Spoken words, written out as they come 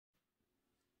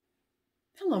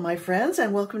Hello, my friends,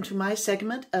 and welcome to my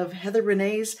segment of Heather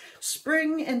Renee's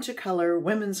Spring into Color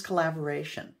Women's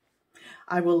Collaboration.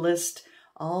 I will list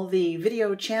all the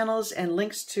video channels and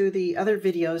links to the other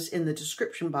videos in the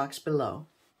description box below.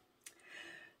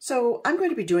 So I'm going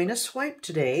to be doing a swipe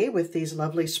today with these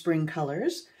lovely spring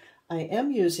colors. I am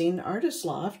using Artist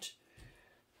Loft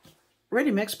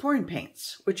Ready Mixed pouring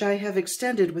paints, which I have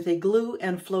extended with a glue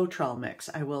and Floetrol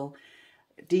mix. I will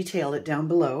detail it down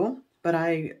below. But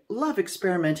I love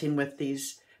experimenting with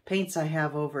these paints. I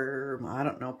have over, I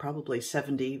don't know, probably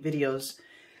 70 videos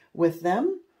with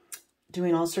them,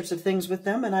 doing all sorts of things with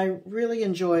them, and I really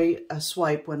enjoy a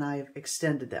swipe when I've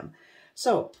extended them.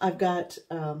 So I've got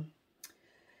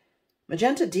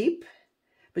Magenta Deep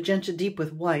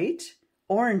with white,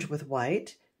 orange with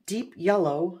white, deep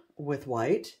yellow with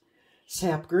white,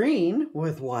 Sap Green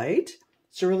with white,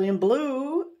 Cerulean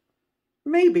Blue,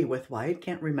 maybe with white,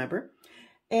 can't remember,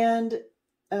 and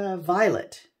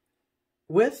violet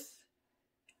with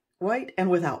white and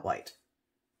without white.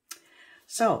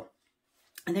 So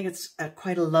I think it's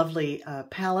quite a lovely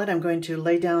palette. I'm going to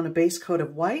lay down a base coat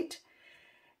of white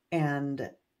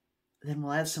and then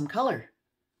we'll add some color.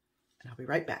 And I'll be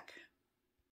right back.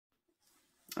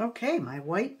 Okay, my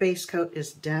white base coat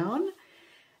is down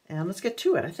and let's get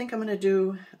to it. I think I'm going to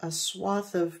do a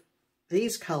swath of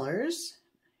these colors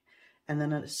and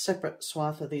then a separate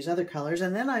swath of these other colors,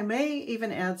 and then I may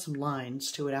even add some lines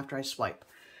to it after I swipe.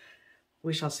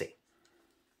 We shall see.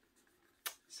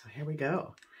 So here we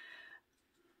go.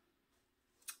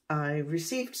 I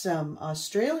received some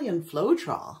Australian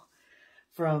Floetrol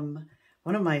from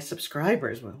one of my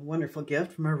subscribers, a wonderful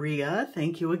gift, Maria.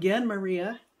 Thank you again,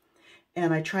 Maria.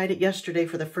 And I tried it yesterday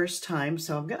for the first time,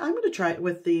 so I'm going to try it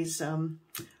with these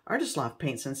Artist Loft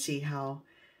paints and see how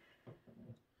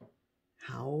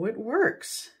it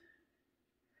works.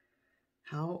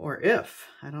 How or if,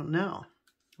 I don't know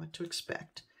what to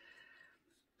expect.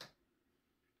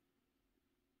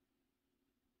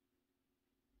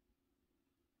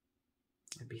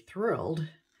 I'd be thrilled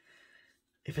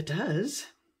if it does.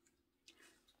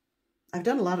 I've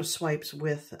done a lot of swipes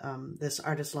with this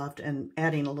Artist Loft and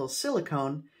adding a little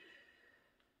silicone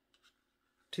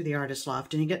to the Artist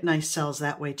Loft, and you get nice cells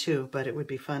that way too, but it would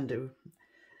be fun to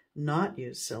not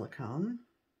use silicone.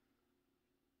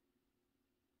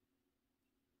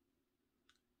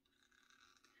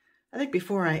 I think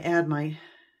before I add my,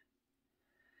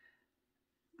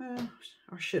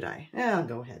 or should I? Yeah, I'll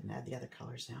go ahead and add the other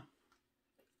colors now.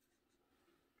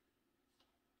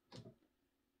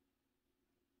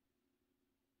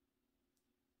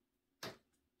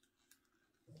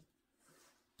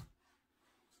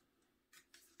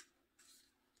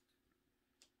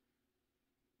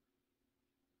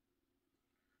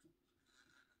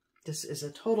 This is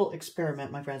a total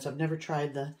experiment, my friends. I've never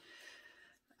tried the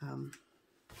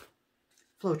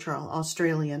Floetrol,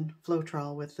 Australian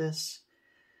Floetrol with this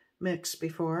mix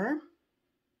before.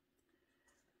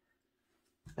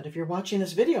 But if you're watching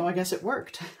this video, I guess it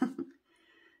worked.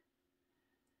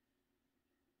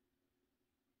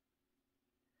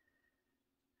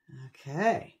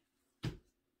 Okay.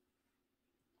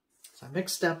 So I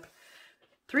mixed up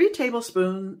 3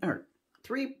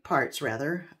 parts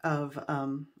rather of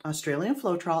Australian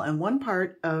Floetrol and 1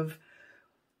 part of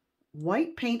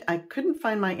white paint. I couldn't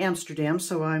find my Amsterdam,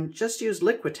 so I just used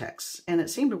Liquitex, and it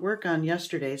seemed to work on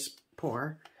yesterday's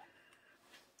pour,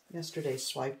 yesterday's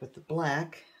swipe with the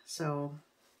black, so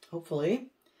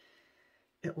hopefully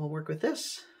it will work with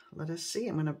this. Let us see.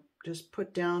 I'm going to just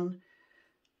put down,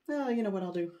 well, you know what,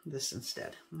 I'll do this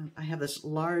instead. I have this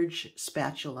large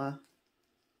spatula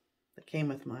that came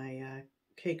with my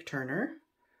cake turner,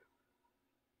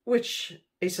 which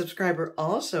a subscriber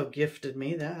also gifted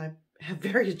me. That I have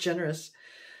very generous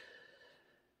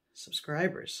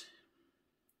subscribers.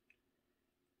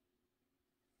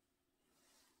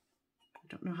 I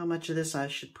don't know how much of this I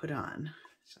should put on.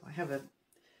 So I have a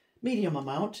medium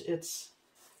amount. It's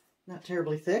not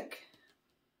terribly thick.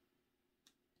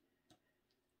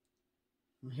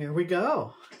 And here we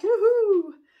go.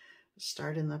 Woohoo!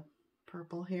 Start in the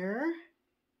purple here.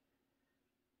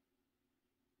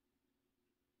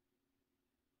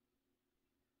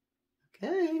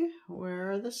 Okay,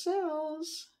 where are the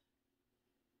cells?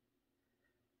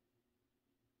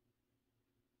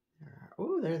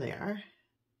 There they are.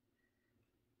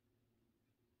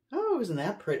 Oh, isn't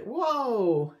that pretty?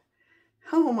 Whoa!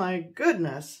 Oh my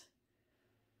goodness.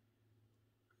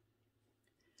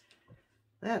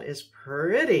 That is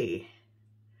pretty.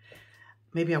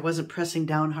 Maybe I wasn't pressing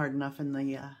down hard enough in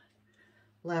the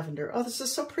lavender. Oh, this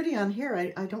is so pretty on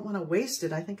here. I don't want to waste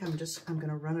it. I think I'm going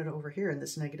to run it over here in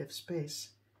this negative space.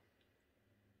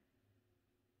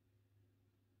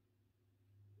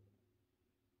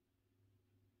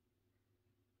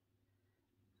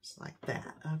 Just like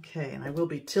that. Okay, and I will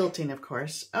be tilting, of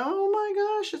course. Oh my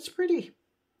gosh, it's pretty.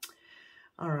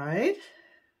 All right.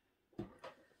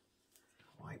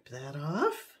 Wipe that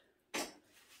off.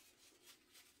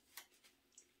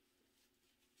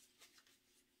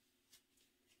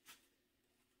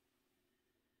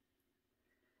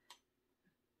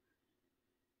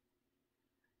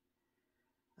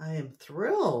 I am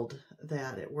thrilled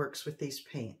that it works with these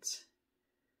paints.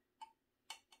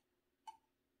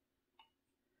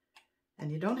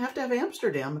 And you don't have to have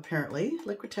Amsterdam, apparently.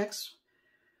 Liquitex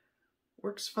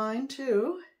works fine,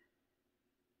 too.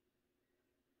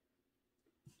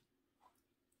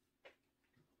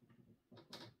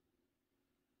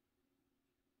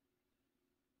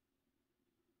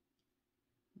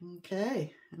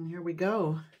 Okay, and here we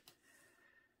go.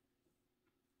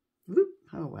 Whoop,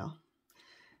 oh well.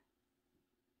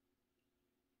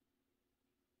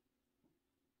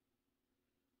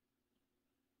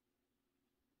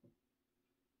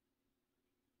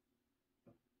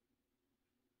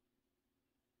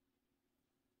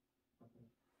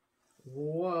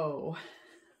 Whoa.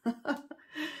 Look at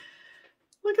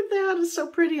that. It's so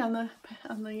pretty on the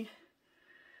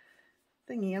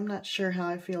thingy. I'm not sure how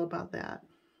I feel about that.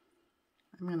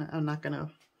 I'm not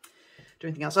gonna do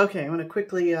anything else. Okay, I'm gonna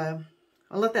quickly I'll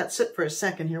let that sit for a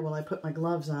second here while I put my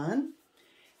gloves on,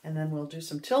 and then we'll do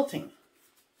some tilting.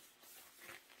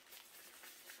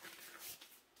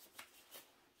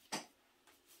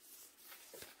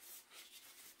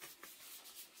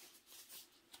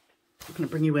 I'm going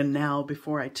to bring you in now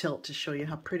before I tilt to show you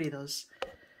how pretty those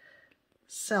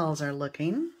cells are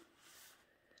looking.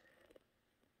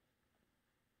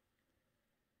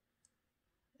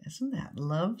 Isn't that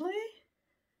lovely?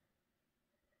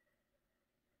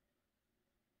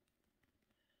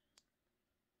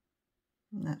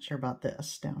 I'm not sure about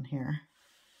this down here,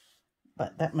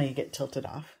 but that may get tilted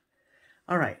off.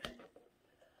 All right.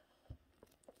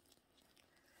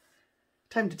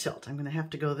 Time to tilt. I'm going to have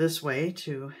to go this way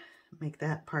to make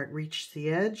that part reach the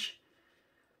edge.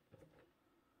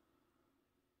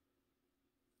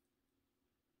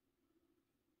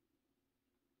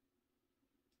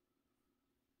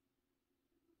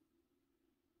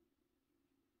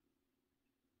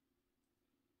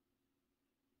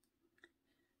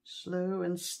 Slow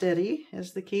and steady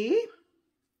is the key.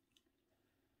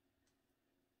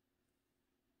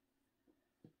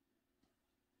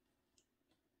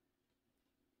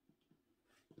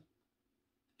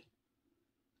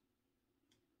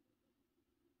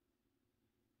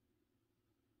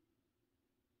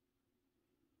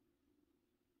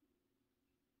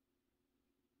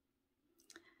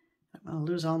 I'm going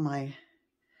to lose all my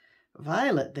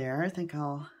violet there. I think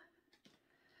I'll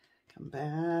come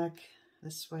back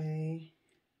this way.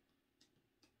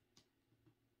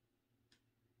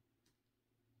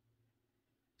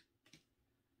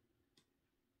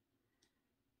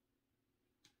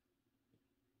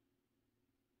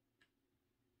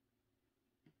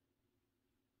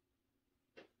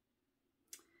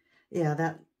 Yeah,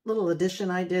 that little addition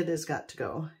I did has got to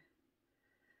go.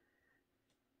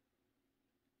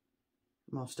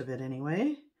 Most of it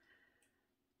anyway.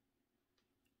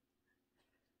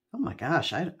 Oh my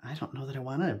gosh, I don't know that I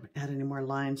want to add any more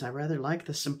lines. I rather like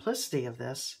the simplicity of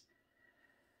this.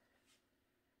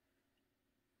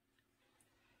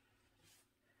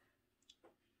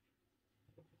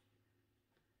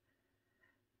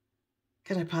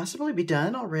 Could I possibly be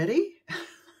done already?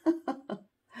 I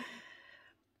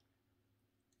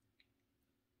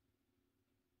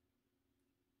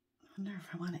wonder if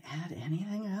I want to add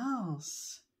anything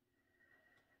else.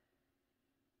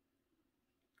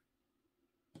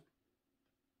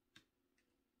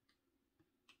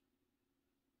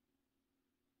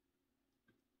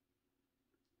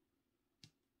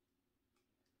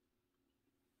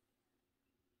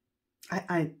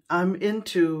 I'm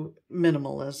into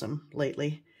minimalism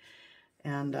lately,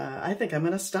 and I think I'm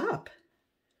going to stop.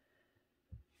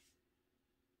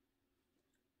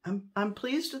 I'm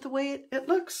pleased with the way it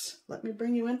looks. Let me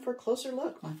bring you in for a closer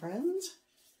look, my friends.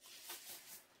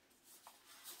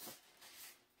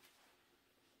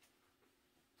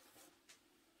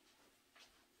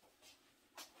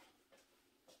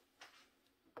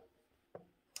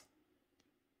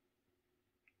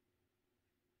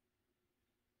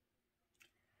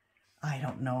 I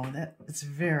don't know, that it's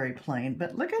very plain,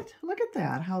 but look at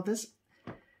that, how the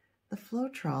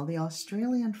Floetrol, the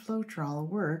Australian Floetrol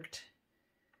worked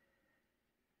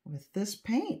with this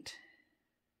paint.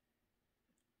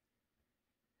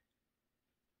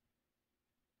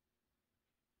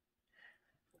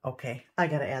 Okay, I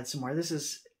gotta add some more. This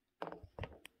is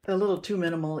a little too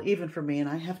minimal even for me, and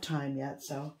I have time yet,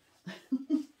 so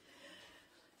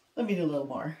Let me do a little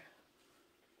more.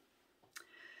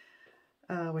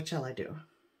 What shall I do?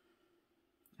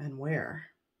 And where?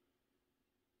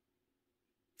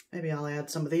 Maybe I'll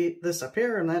add some of this up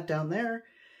here and that down there.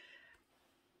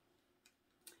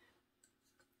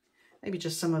 Maybe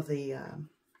just some of the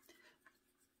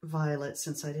violet,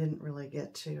 since I didn't really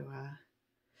get to.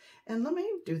 And let me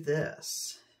do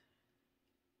this.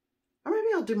 Or maybe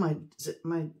I'll do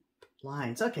my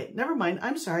lines. Okay, never mind.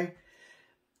 I'm sorry.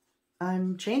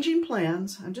 I'm changing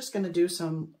plans. I'm just going to do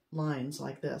some lines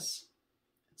like this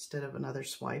instead of another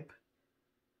swipe.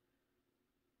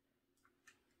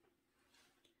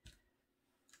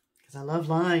 Because I love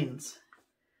lines.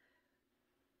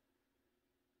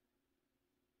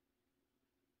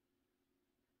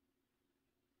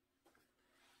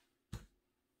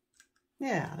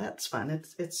 Yeah, that's fun.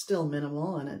 It's still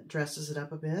minimal and it dresses it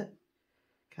up a bit.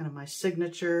 Kind of my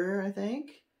signature, I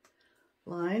think,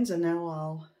 lines. And now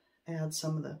I'll add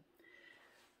some of the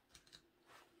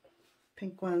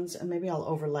pink ones, and maybe I'll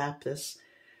overlap this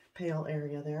pale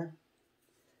area there.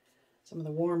 Some of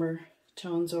the warmer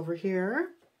tones over here.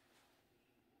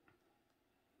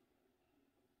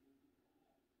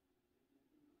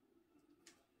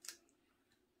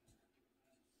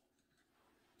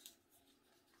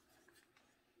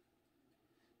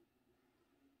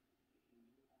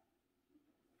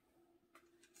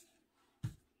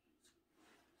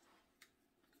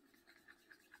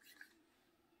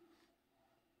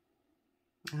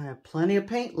 I have plenty of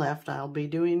paint left. I'll be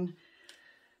doing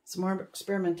some more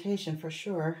experimentation for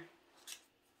sure.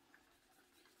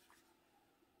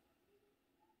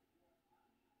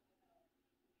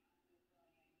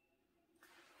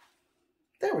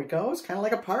 There we go. It's kind of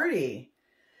like a party.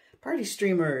 Party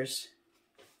streamers.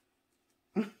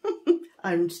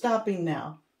 I'm stopping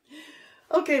now.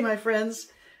 Okay, my friends.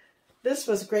 This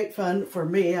was great fun for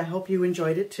me. I hope you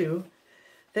enjoyed it too.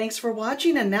 Thanks for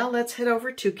watching, and now let's head over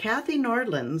to Kathy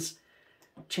Nordland's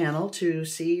channel to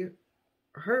see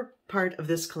her part of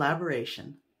this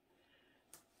collaboration.